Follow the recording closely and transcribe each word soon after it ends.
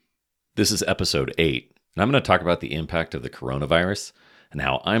This is episode 8, and I'm going to talk about the impact of the coronavirus and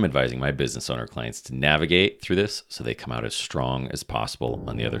how I'm advising my business owner clients to navigate through this so they come out as strong as possible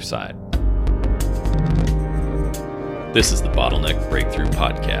on the other side. This is the Bottleneck Breakthrough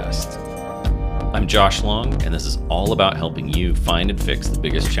Podcast. I'm Josh Long, and this is all about helping you find and fix the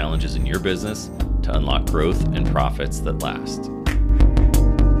biggest challenges in your business to unlock growth and profits that last.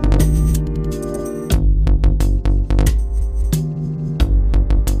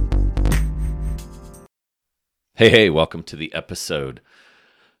 Hey, welcome to the episode.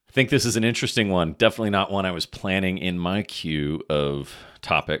 I think this is an interesting one. Definitely not one I was planning in my queue of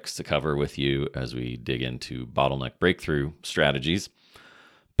topics to cover with you as we dig into bottleneck breakthrough strategies.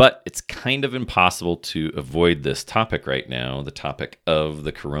 But it's kind of impossible to avoid this topic right now, the topic of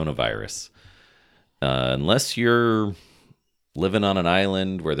the coronavirus. Unless you're living on an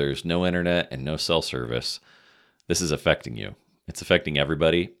island where there's no internet and no cell service, this is affecting you. It's affecting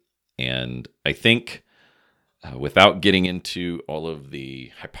everybody. And I think without getting into all of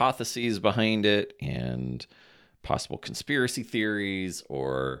the hypotheses behind it and possible conspiracy theories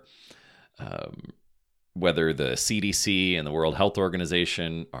or whether the CDC and the World Health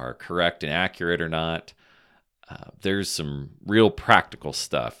Organization are correct and accurate or not, there's some real practical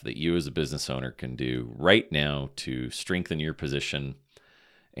stuff that you as a business owner can do right now to strengthen your position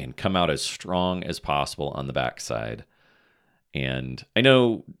and come out as strong as possible on the backside. And I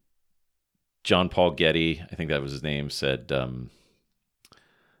know John Paul Getty, I think that was his name, said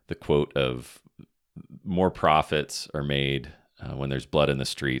the quote of more profits are made when there's blood in the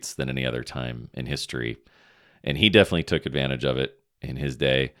streets than any other time in history. And he definitely took advantage of it in his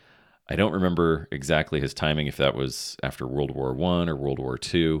day. I don't remember exactly his timing, if that was after World War I or World War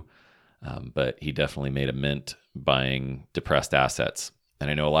II, but he definitely made a mint buying depressed assets. And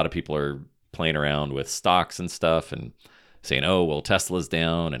I know a lot of people are playing around with stocks and stuff and saying, oh, well, Tesla's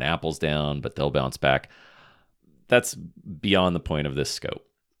down and Apple's down, but they'll bounce back. That's beyond the point of this scope.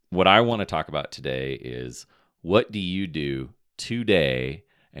 What I want to talk about today is, what do you do today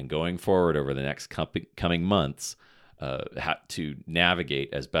and going forward over the next coming months to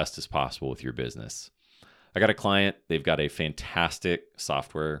navigate as best as possible with your business? I got a client. They've got a fantastic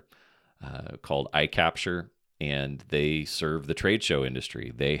software called iCapture, and they serve the trade show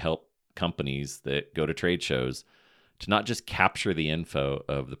industry. They help companies that go to trade shows to not just capture the info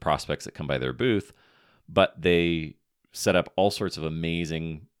of the prospects that come by their booth, but they set up all sorts of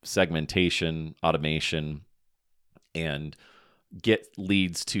amazing segmentation, automation, and get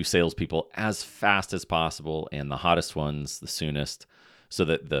leads to salespeople as fast as possible, and the hottest ones the soonest, so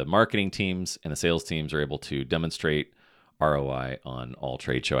that the marketing teams and the sales teams are able to demonstrate ROI on all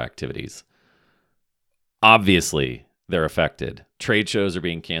trade show activities. Obviously, they're affected. Trade shows are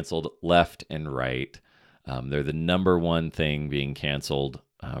being canceled left and right. They're the number one thing being canceled,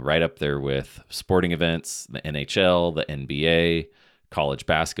 right up there with sporting events, the NHL, the NBA, college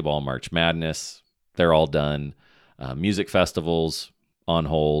basketball, March Madness. They're all done. Music festivals on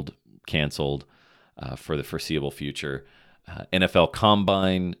hold, canceled for the foreseeable future. NFL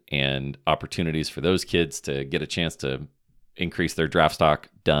Combine and opportunities for those kids to get a chance to increase their draft stock,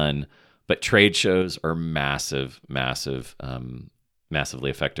 done. But trade shows are massively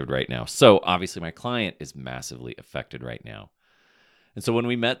affected right now. So obviously my client is massively affected right now. And so when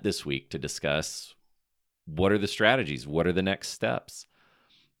we met this week to discuss what are the strategies, what are the next steps,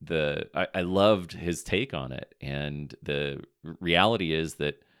 I loved his take on it. And the reality is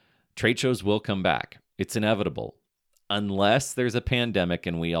that trade shows will come back. It's inevitable, unless there's a pandemic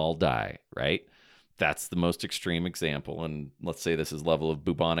and we all die, right? That's the most extreme example. And let's say this is level of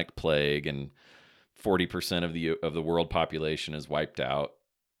bubonic plague and 40% of the world population is wiped out.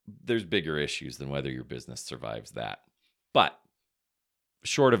 There's bigger issues than whether your business survives that. But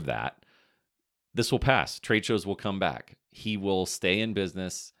short of that, this will pass. Trade shows will come back. He will stay in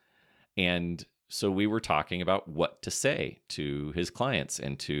business. And so we were talking about what to say to his clients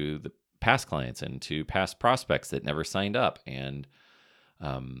and to the past clients and to past prospects that never signed up, and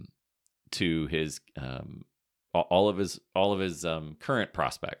to his all of his current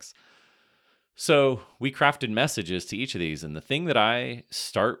prospects. So we crafted messages to each of these. And the thing that I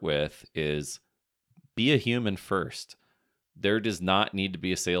start with is, be a human first. There does not need to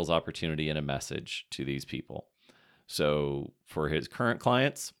be a sales opportunity in a message to these people. So for his current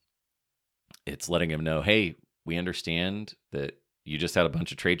clients, it's letting them know, hey, we understand that you just had a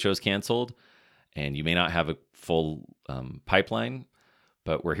bunch of trade shows canceled and you may not have a full pipeline,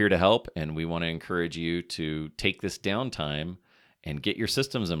 but we're here to help. And we want to encourage you to take this downtime and get your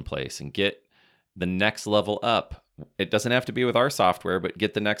systems in place and get the next level up. It doesn't have to be with our software, but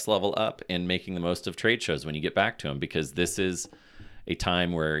get the next level up in making the most of trade shows when you get back to them, because this is a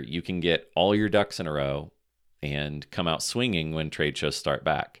time where you can get all your ducks in a row and come out swinging when trade shows start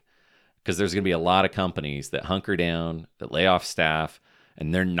back. Because there's going to be a lot of companies that hunker down, that lay off staff,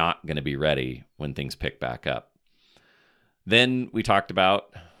 and they're not going to be ready when things pick back up. Then we talked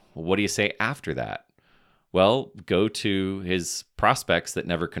about, well, what do you say after that? Well, go to his prospects that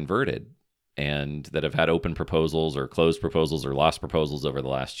never converted and that have had open proposals or closed proposals or lost proposals over the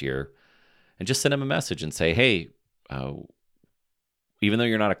last year, and just send them a message and say, hey, even though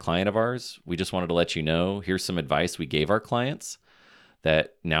you're not a client of ours, we just wanted to let you know, here's some advice we gave our clients,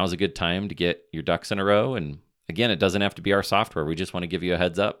 that now's a good time to get your ducks in a row. And again, it doesn't have to be our software. We just want to give you a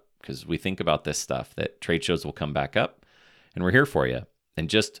heads up because we think about this stuff, that trade shows will come back up and we're here for you. And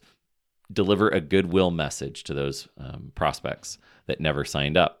just deliver a goodwill message to those prospects that never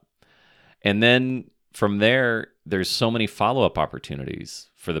signed up. And then from there, there's so many follow-up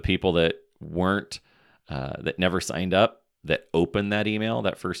opportunities for the people that weren't, that never signed up, that opened that email,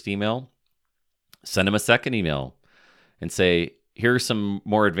 that first email. Send them a second email and say, here are some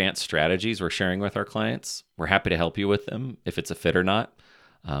more advanced strategies we're sharing with our clients. We're happy to help you with them if it's a fit or not.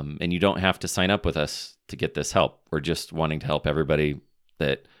 And you don't have to sign up with us to get this help. We're just wanting to help everybody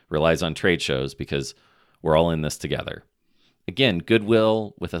that relies on trade shows because we're all in this together. Again,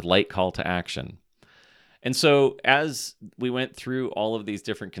 goodwill with a light call to action. And so as we went through all of these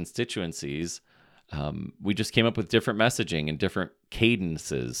different constituencies, we just came up with different messaging and different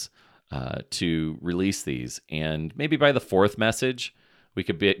cadences to release these. And maybe by the fourth message, we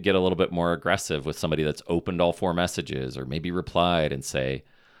could get a little bit more aggressive with somebody that's opened all four messages, or maybe replied and say,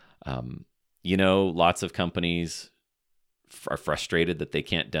 lots of companies are frustrated that they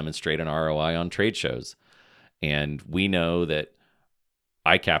can't demonstrate an ROI on trade shows. And we know that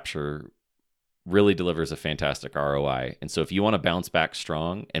iCapture really delivers a fantastic ROI. And so if you want to bounce back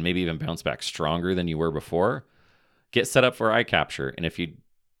strong and maybe even bounce back stronger than you were before, get set up for iCapture. And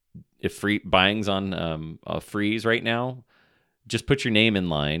if free buying's on a freeze right now, just put your name in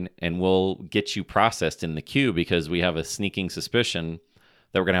line and we'll get you processed in the queue, because we have a sneaking suspicion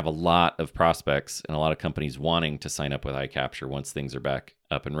that we're going to have a lot of prospects and a lot of companies wanting to sign up with iCapture once things are back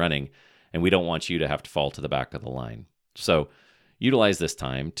up and running. And we don't want you to have to fall to the back of the line. So utilize this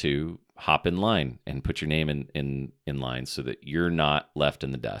time to hop in line and put your name in line so that you're not left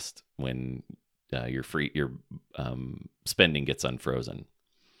in the dust when your spending gets unfrozen.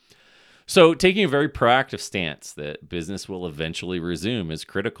 So taking a very proactive stance that business will eventually resume is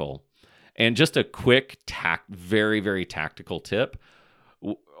critical. And just a quick, very, very tactical tip.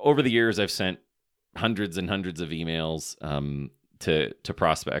 Over the years, I've sent hundreds and hundreds of emails to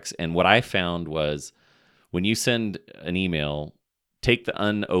prospects. And what I found was when you send an email, take the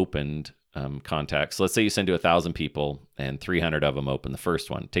unopened contacts. So let's say you send to 1,000 people and 300 of them open the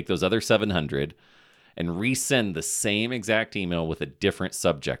first one. Take those other 700 and resend the same exact email with a different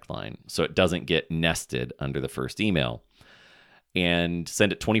subject line so it doesn't get nested under the first email. And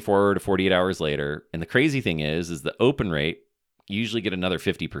send it 24 to 48 hours later. And the crazy thing is the open rate, you usually get another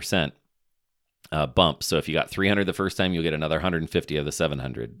 50% bump. So if you got 300 the first time, you'll get another 150 of the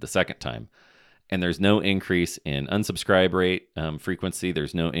 700 the second time. And there's no increase in unsubscribe rate frequency.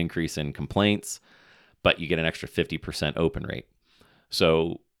 There's no increase in complaints, but you get an extra 50% open rate.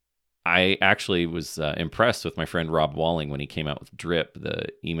 So I actually was impressed with my friend Rob Walling when he came out with Drip, the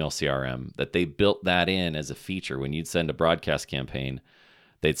email CRM, that they built that in as a feature. When you'd send a broadcast campaign,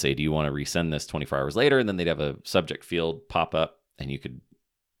 they'd say, do you want to resend this 24 hours later? And then they'd have a subject field pop up and you could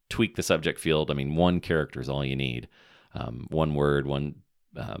tweak the subject field. I mean, one character is all you need. One word, one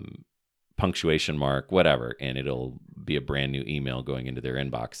punctuation mark, whatever. And it'll be a brand new email going into their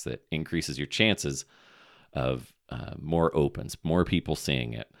inbox that increases your chances of more opens, more people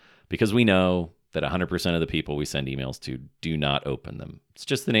seeing it. Because we know that 100% of the people we send emails to do not open them. It's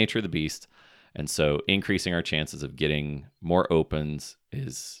just the nature of the beast. And so increasing our chances of getting more opens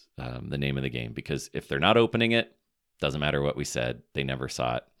is the name of the game. Because if they're not opening it, doesn't matter what we said, they never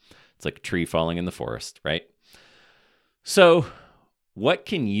saw it. It's like a tree falling in the forest, right? So what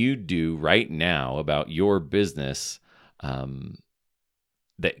can you do right now about your business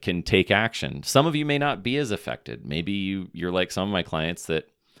that can take action? Some of you may not be as affected. Maybe you're like some of my clients that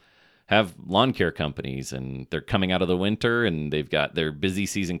have lawn care companies and they're coming out of the winter and they've got their busy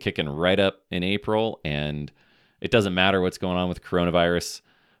season kicking right up in April, and it doesn't matter what's going on with coronavirus.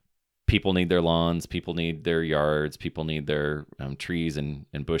 People need their lawns, people need their yards, people need their trees and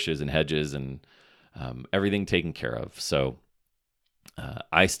bushes and hedges and everything taken care of. So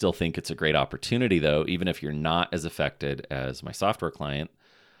I still think it's a great opportunity, though, even if you're not as affected as my software client.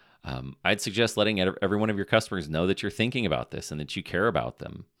 I'd suggest letting every one of your customers know that you're thinking about this and that you care about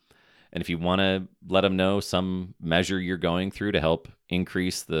them. And if you want to let them know some measure you're going through to help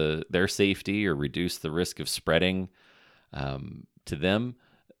increase their safety or reduce the risk of spreading to them,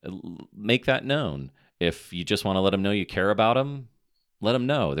 make that known. If you just want to let them know you care about them, let them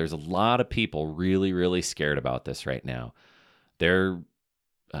know. There's a lot of people really, really scared about this right now. They're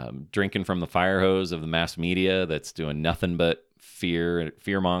drinking from the fire hose of the mass media that's doing nothing but fear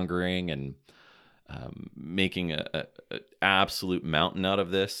mongering and making a absolute mountain out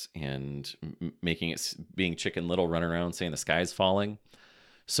of this and making it being Chicken Little running around saying the sky's falling.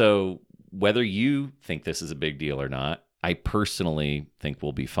 So whether you think this is a big deal or not, I personally think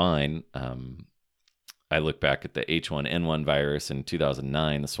we'll be fine. I look back at the H1N1 virus in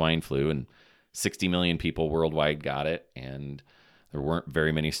 2009, the swine flu, and 60 million people worldwide got it, and there weren't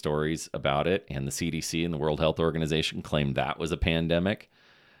very many stories about it. And the CDC and the World Health Organization claimed that was a pandemic.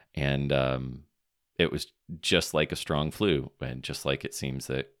 And it was just like a strong flu, and just like it seems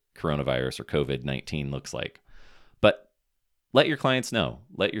that coronavirus or COVID-19 looks like. But let your clients know.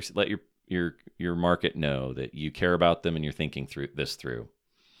 Let your market know that you care about them and you're thinking through.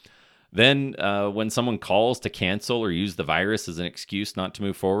 Then when someone calls to cancel or use the virus as an excuse not to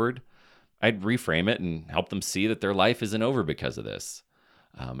move forward, I'd reframe it and help them see that their life isn't over because of this.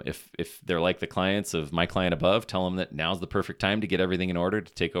 If they're like the clients of my client above, tell them that now's the perfect time to get everything in order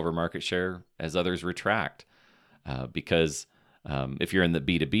to take over market share as others retract. Because if you're in the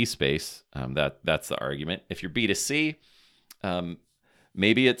B2B space, that's the argument. If you're B2C,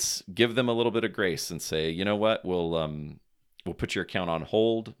 maybe it's give them a little bit of grace and say, you know what, we'll put your account on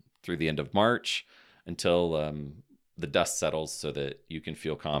hold through the end of March until the dust settles, so that you can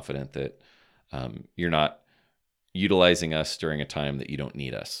feel confident that you're not utilizing us during a time that you don't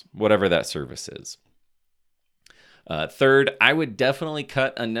need us, whatever that service is. Third, I would definitely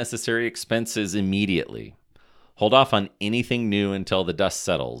cut unnecessary expenses immediately. Hold off on anything new until the dust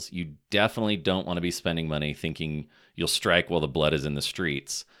settles. You definitely don't want to be spending money thinking you'll strike while the blood is in the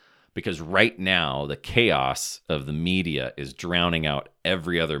streets, because right now the chaos of the media is drowning out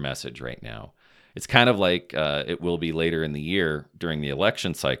every other message right now. It's kind of like it will be later in the year during the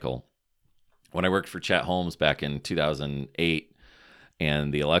election cycle. When I worked for Chet Holmes back in 2008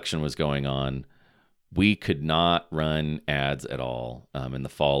 and the election was going on, we could not run ads at all in the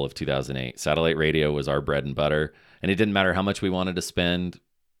fall of 2008. Satellite radio was our bread and butter, and it didn't matter how much we wanted to spend.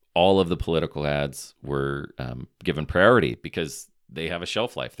 All of the political ads were given priority because they have a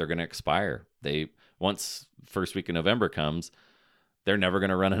shelf life. They're going to expire. Once first week of November comes, they're never going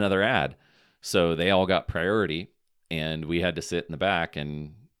to run another ad. So they all got priority, and we had to sit in the back,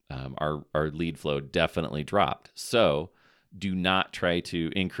 and our lead flow definitely dropped. So do not try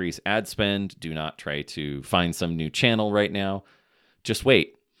to increase ad spend. Do not try to find some new channel right now. Just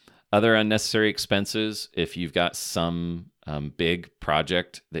wait. Other unnecessary expenses, if you've got some big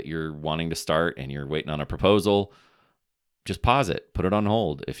project that you're wanting to start and you're waiting on a proposal, just pause it. Put it on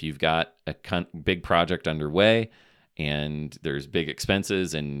hold. If you've got a big project underway and there's big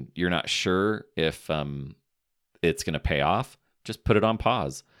expenses and you're not sure if it's going to pay off, just put it on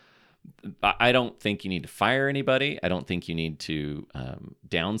pause. I don't think you need to fire anybody. I don't think you need to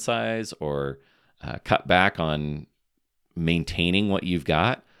downsize or cut back on maintaining what you've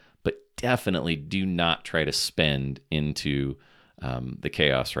got, but definitely do not try to spend into the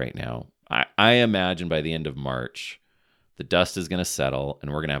chaos right now. I imagine by the end of March, the dust is going to settle and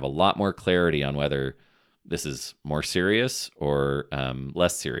we're going to have a lot more clarity on whether this is more serious or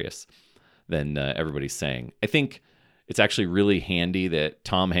less serious than everybody's saying. I think it's actually really handy that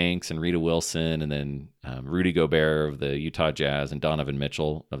Tom Hanks and Rita Wilson and then Rudy Gobert of the Utah Jazz and Donovan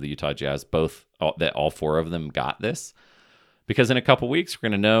Mitchell of the Utah Jazz, all four of them got this. Because in a couple weeks, we're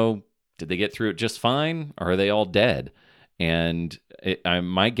going to know, did they get through it just fine or are they all dead? And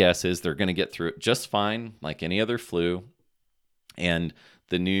my guess is they're going to get through it just fine, like any other flu. And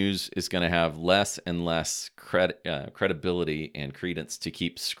the news is going to have less and less credibility and credence to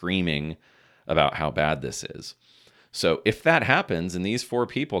keep screaming about how bad this is. So if that happens and these four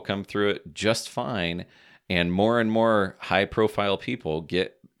people come through it just fine and more high-profile people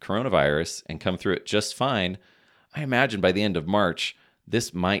get coronavirus and come through it just fine, I imagine by the end of March,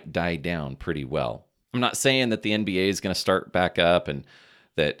 this might die down pretty well. I'm not saying that the NBA is going to start back up and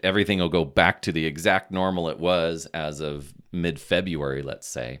that everything will go back to the exact normal it was as of mid-February, let's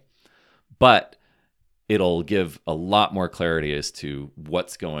say. But it'll give a lot more clarity as to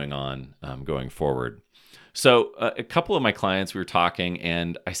what's going on going forward. So a couple of my clients, we were talking,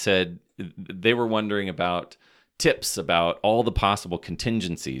 and I said they were wondering about tips about all the possible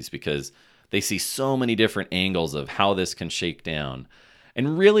contingencies because they see so many different angles of how this can shake down.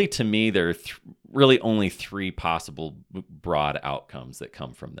 And really, to me, there are really only three possible broad outcomes that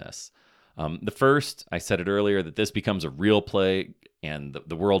come from this. The first, I said it earlier, that this becomes a real play and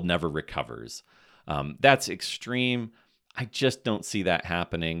the world never recovers. That's extreme. I just don't see that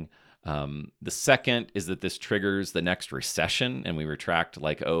happening. The second is that this triggers the next recession and we retract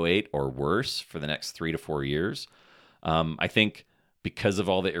like '08 or worse for the next 3 to 4 years. I think because of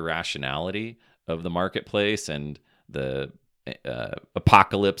all the irrationality of the marketplace and the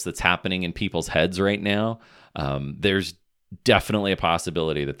apocalypse that's happening in people's heads right now, there's definitely a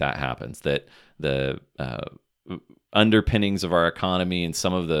possibility that that happens, that the underpinnings of our economy and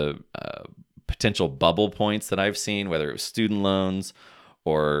some of the potential bubble points that I've seen, whether it was student loans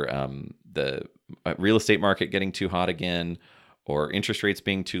or the real estate market getting too hot again, or interest rates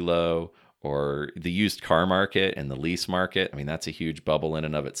being too low, or the used car market and the lease market. I mean, that's a huge bubble in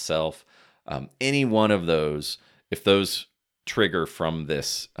and of itself. Any one of those, if those trigger from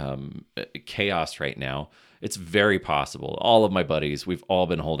this chaos right now, it's very possible. All of my buddies, we've all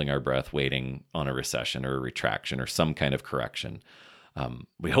been holding our breath waiting on a recession or a retraction or some kind of correction.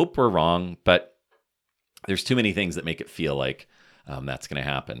 We hope we're wrong, but there's too many things that make it feel like that's going to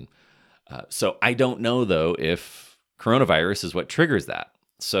happen. So I don't know, though, if coronavirus is what triggers that.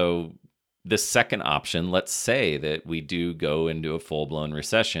 So this second option, let's say that we do go into a full-blown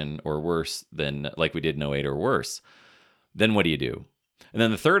recession or worse than like we did in '08 or worse. Then what do you do? And then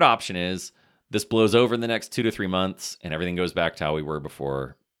the third option is this blows over in the next 2 to 3 months and everything goes back to how we were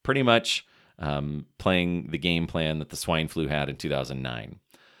before, pretty much playing the game plan that the swine flu had in 2009.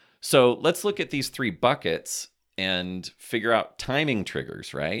 So let's look at these 3 buckets and figure out timing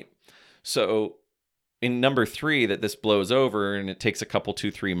triggers, right? So in number 3, that this blows over and it takes a couple,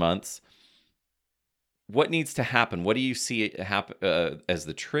 2-3 months, what needs to happen? What do you see happen as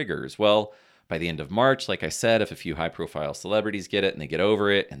the triggers? Well, by the end of March, like I said, if a few high-profile celebrities get it and they get over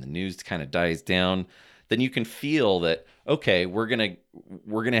it and the news kind of dies down, then you can feel that, okay, we're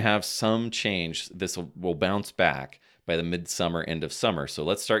gonna have some change. This will bounce back by the midsummer, end of summer. So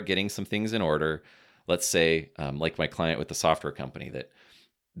let's start getting some things in order. Let's say, like my client with the software company, that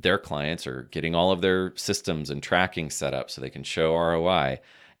their clients are getting all of their systems and tracking set up so they can show ROI,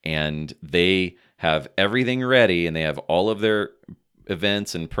 and they have everything ready and they have all of their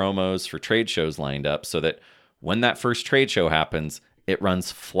events and promos for trade shows lined up so that when that first trade show happens, it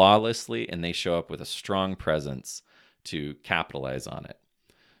runs flawlessly and they show up with a strong presence to capitalize on it.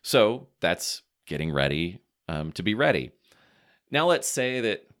 So that's getting ready to be ready. Now let's say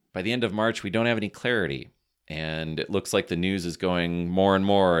that by the end of March, we don't have any clarity and it looks like the news is going more and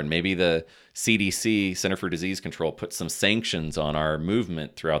more, and maybe the CDC, Center for Disease Control, puts some sanctions on our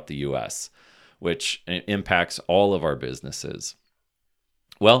movement throughout the US, which impacts all of our businesses.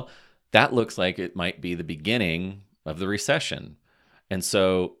 Well, that looks like it might be the beginning of the recession. And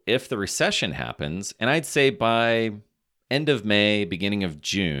so if the recession happens, and I'd say by end of May, beginning of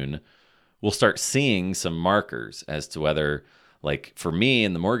June, we'll start seeing some markers as to whether, like for me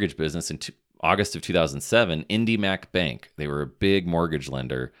in the mortgage business in August of 2007, IndyMac Bank, they were a big mortgage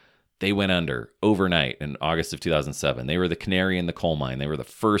lender. They went under overnight in August of 2007. They were the canary in the coal mine. They were the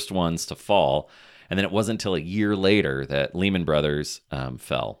first ones to fall. And then it wasn't until a year later that Lehman Brothers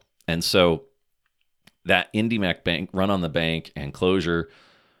fell. And so that IndyMac Bank run on the bank and closure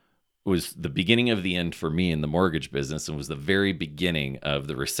was the beginning of the end for me in the mortgage business and was the very beginning of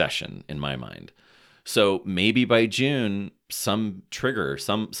the recession in my mind. So maybe by June, some trigger,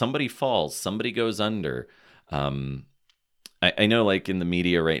 somebody falls, somebody goes under. I know, like in the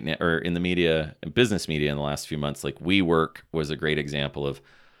media right now, or in the media, business media in the last few months, like WeWork was a great example of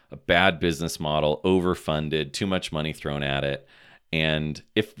a bad business model, overfunded, too much money thrown at it. And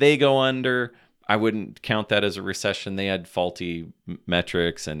if they go under, I wouldn't count that as a recession. They had faulty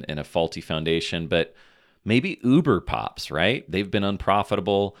metrics and a faulty foundation, but maybe Uber pops, right? They've been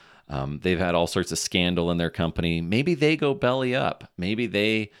unprofitable. They've had all sorts of scandal in their company. Maybe they go belly up. Maybe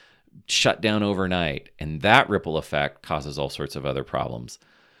they shut down overnight, and that ripple effect causes all sorts of other problems.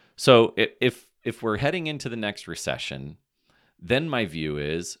 So if we're heading into the next recession, then my view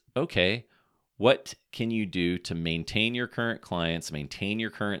is, okay, what can you do to maintain your current clients, maintain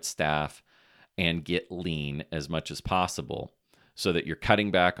your current staff, and get lean as much as possible so that you're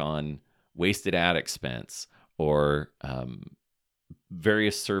cutting back on wasted ad expense or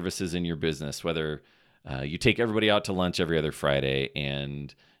various services in your business, whether you take everybody out to lunch every other Friday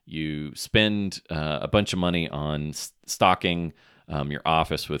and you spend a bunch of money on stocking your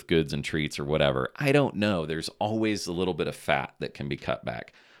office with goods and treats or whatever. I don't know. There's always a little bit of fat that can be cut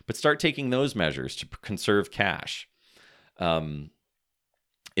back. But start taking those measures to conserve cash.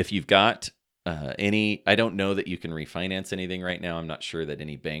 If you've got I don't know that you can refinance anything right now. I'm not sure that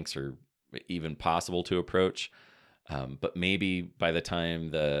any banks are even possible to approach. But maybe by the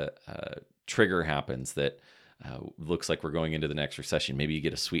time the trigger happens that looks like we're going into the next recession, maybe you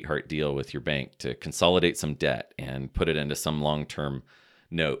get a sweetheart deal with your bank to consolidate some debt and put it into some long-term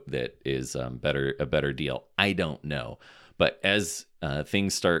note that is a better deal. I don't know. But as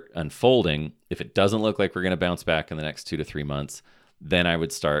things start unfolding, if it doesn't look like we're going to bounce back in the next 2 to 3 months, then I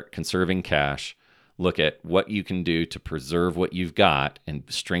would start conserving cash, look at what you can do to preserve what you've got and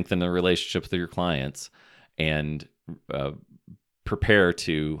strengthen the relationships with your clients, and prepare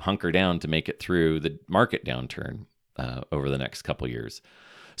to hunker down to make it through the market downturn over the next couple years.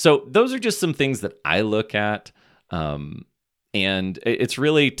 So those are just some things that I look at. And it's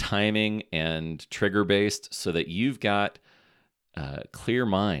really timing and trigger based so that you've got a clear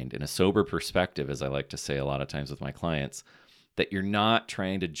mind and a sober perspective, as I like to say a lot of times with my clients, that you're not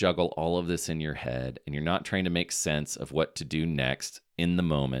trying to juggle all of this in your head and you're not trying to make sense of what to do next in the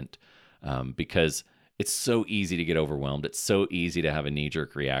moment, because it's so easy to get overwhelmed. It's so easy to have a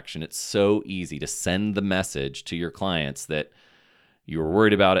knee-jerk reaction. It's so easy to send the message to your clients that you were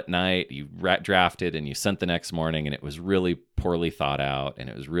worried about at night, you drafted and you sent the next morning, and it was really poorly thought out and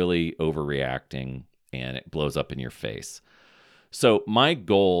it was really overreacting and it blows up in your face. So my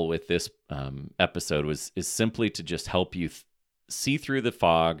goal with this episode is simply to just help you see through the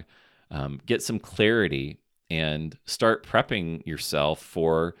fog, get some clarity, and start prepping yourself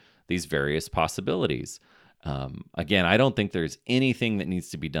for these various possibilities. Again, I don't think there's anything that needs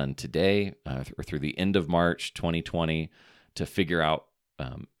to be done today or through the end of March 2020 to figure out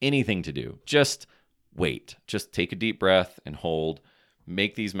anything to do. Just wait. Just take a deep breath and hold.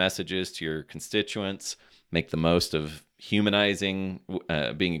 Make these messages to your constituents. Make the most of humanizing,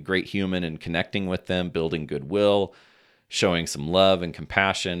 being a great human and connecting with them, building goodwill, showing some love and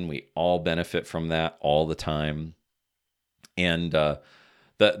compassion. We all benefit from that all the time. And the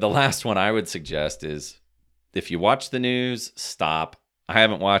last one I would suggest is, if you watch the news, stop. I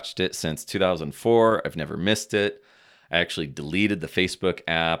haven't watched it since 2004. I've never missed it. I actually deleted the Facebook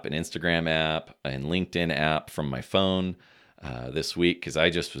app and Instagram app and LinkedIn app from my phone this week because I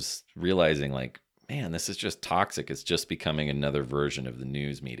just was realizing, like, man, this is just toxic. It's just becoming another version of the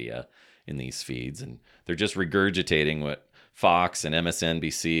news media in these feeds. And they're just regurgitating what Fox and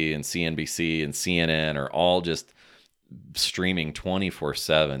MSNBC and CNBC and CNN are all just streaming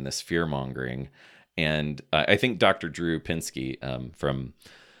 24/7, this fear-mongering. And I think Dr. Drew Pinsky from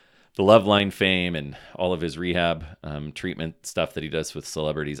the Loveline fame and all of his rehab treatment stuff that he does with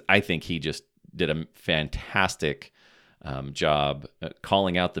celebrities, I think he just did a fantastic job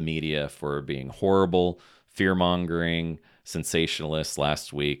calling out the media for being horrible, fear-mongering, sensationalists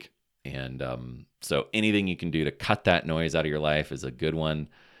last week. And so anything you can do to cut that noise out of your life is a good one.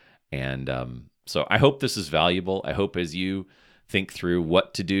 And so I hope this is valuable. I hope as you think through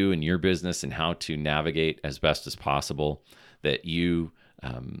what to do in your business and how to navigate as best as possible, that you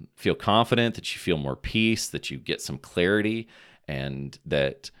feel confident, that you feel more peace, that you get some clarity, and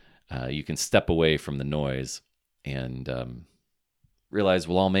that you can step away from the noise and realize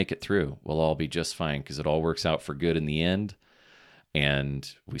we'll all make it through. We'll all be just fine because it all works out for good in the end. And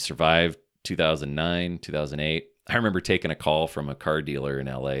we survived 2009, 2008. I remember taking a call from a car dealer in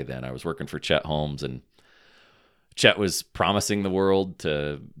LA then. I was working for Chet Holmes, and Chet was promising the world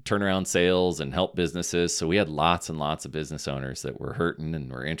to turn around sales and help businesses. So we had lots and lots of business owners that were hurting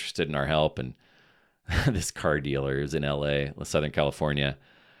and were interested in our help. And this car dealer is in LA, Southern California.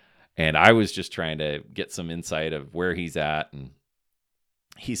 And I was just trying to get some insight of where he's at. And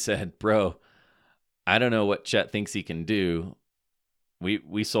he said, bro, I don't know what Chet thinks he can do.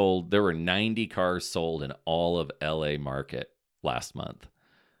 We sold, there were 90 cars sold in all of LA market last month.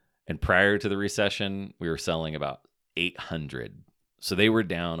 And prior to the recession, we were selling about 800. So they were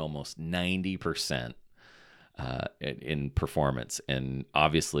down almost 90% in performance. And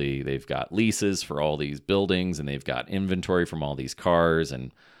obviously they've got leases for all these buildings and they've got inventory from all these cars.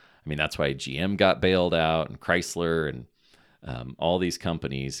 And I mean, that's why GM got bailed out and Chrysler and all these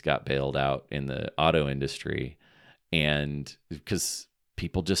companies got bailed out in the auto industry. And because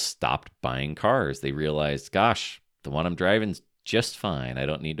people just stopped buying cars, they realized, gosh, the one I'm driving's just fine. I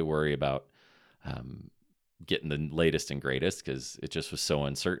don't need to worry about getting the latest and greatest because it just was so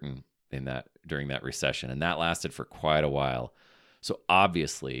uncertain during that recession. And that lasted for quite a while. So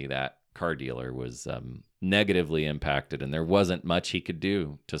obviously that car dealer was negatively impacted and there wasn't much he could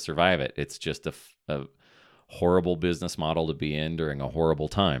do to survive it. It's just a horrible business model to be in during a horrible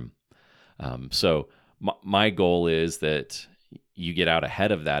time. So my goal is that you get out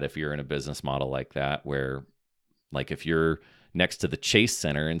ahead of that if you're in a business model like that, where, like, if you're next to the Chase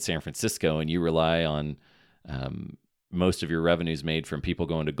Center in San Francisco and you rely on most of your revenue is made from people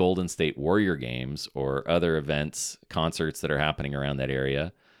going to Golden State Warrior games or other events, concerts that are happening around that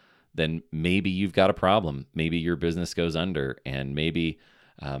area, then maybe you've got a problem. Maybe your business goes under, and maybe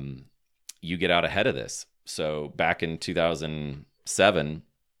you get out ahead of this. So back in 2007,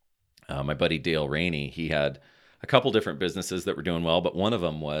 my buddy Dale Rainey, he had a couple different businesses that were doing well, but one of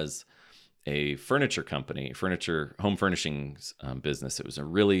them was a furniture company, home furnishings business. It was a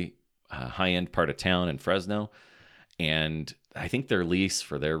really high-end part of town in Fresno, and I think their lease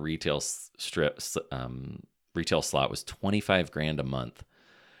for their retail slot was $25,000 a month.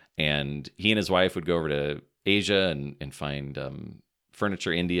 And he and his wife would go over to Asia and find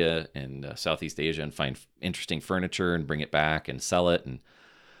furniture, India and Southeast Asia, and find interesting furniture and bring it back and sell it. And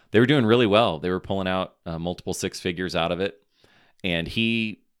they were doing really well. They were pulling out multiple six figures out of it. And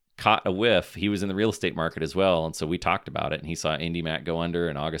he caught a whiff. He was in the real estate market as well. And so we talked about it, and he saw IndyMac go under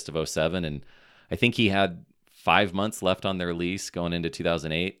in August of 2007. And I think he had 5 months left on their lease going into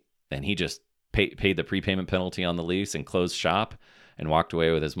 2008. And he just paid the prepayment penalty on the lease and closed shop and walked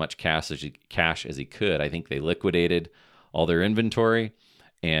away with as much cash as he could. I think they liquidated all their inventory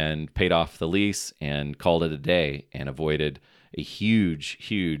and paid off the lease and called it a day, and avoided a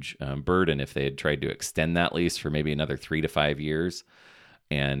huge burden if they had tried to extend that lease for maybe another 3 to 5 years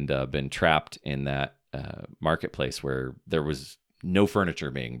and been trapped in that marketplace where there was no furniture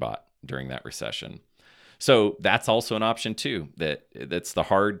being bought during that recession. So that's also an option too. That's the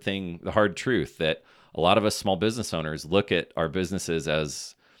hard truth, that a lot of us small business owners look at our businesses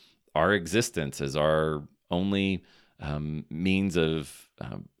as our existence, as our only means of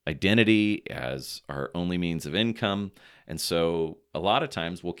identity, as our only means of income. And so a lot of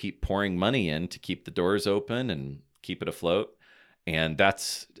times we'll keep pouring money in to keep the doors open and keep it afloat. And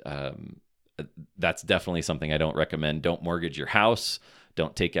that's definitely something I don't recommend. Don't mortgage your house.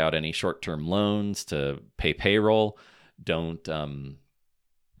 Don't take out any short-term loans to pay payroll. Don't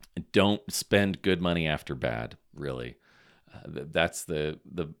spend good money after bad, really. That's the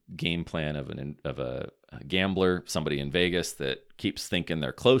game plan of a gambler, somebody in Vegas that keeps thinking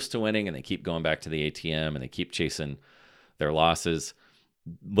they're close to winning, and they keep going back to the ATM and they keep chasing their losses.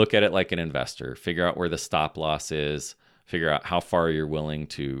 Look at it like an investor. Figure out where the stop loss is. Figure out how far you're willing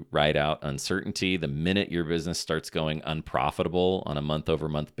to ride out uncertainty. The minute your business starts going unprofitable on a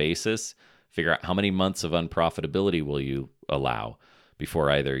month-over-month basis, figure out how many months of unprofitability will you allow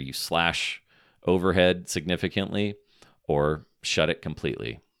before either you slash overhead significantly or shut it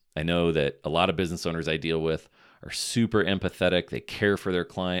completely. I know that a lot of business owners I deal with are super empathetic. They care for their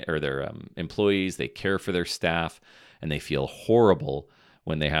client or their employees. They care for their staff, and they feel horrible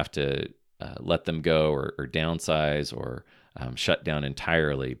when they have to let them go or downsize or shut down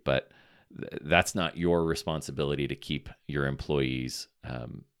entirely. But that's not your responsibility to keep your employees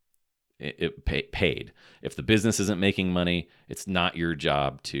paid. If the business isn't making money, it's not your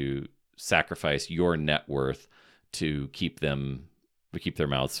job to sacrifice your net worth to keep their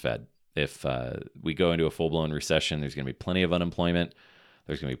mouths fed. If we go into a full-blown recession, there's going to be plenty of unemployment.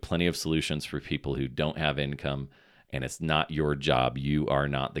 There's going to be plenty of solutions for people who don't have income, and it's not your job. You are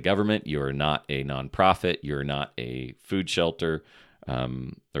not the government. You are not a nonprofit. You're not a food shelter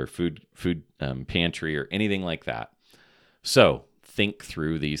or food pantry or anything like that. So think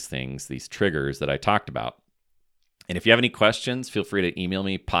through these things, these triggers that I talked about. And if you have any questions, feel free to email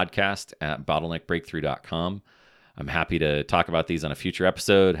me, podcast@bottleneckbreakthrough.com. I'm happy to talk about these on a future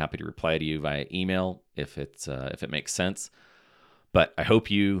episode. Happy to reply to you via email if it makes sense. But I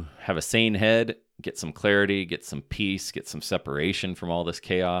hope you have a sane head, get some clarity, get some peace, get some separation from all this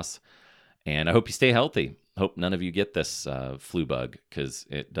chaos. And I hope you stay healthy. Hope none of you get this flu bug, because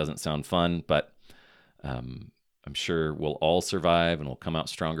it doesn't sound fun, but I'm sure we'll all survive and we'll come out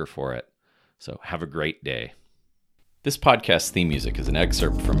stronger for it. So have a great day. This podcast theme music is an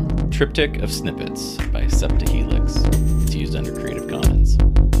excerpt from Triptych of Snippets by Septa Helix. It's used under Creative Commons.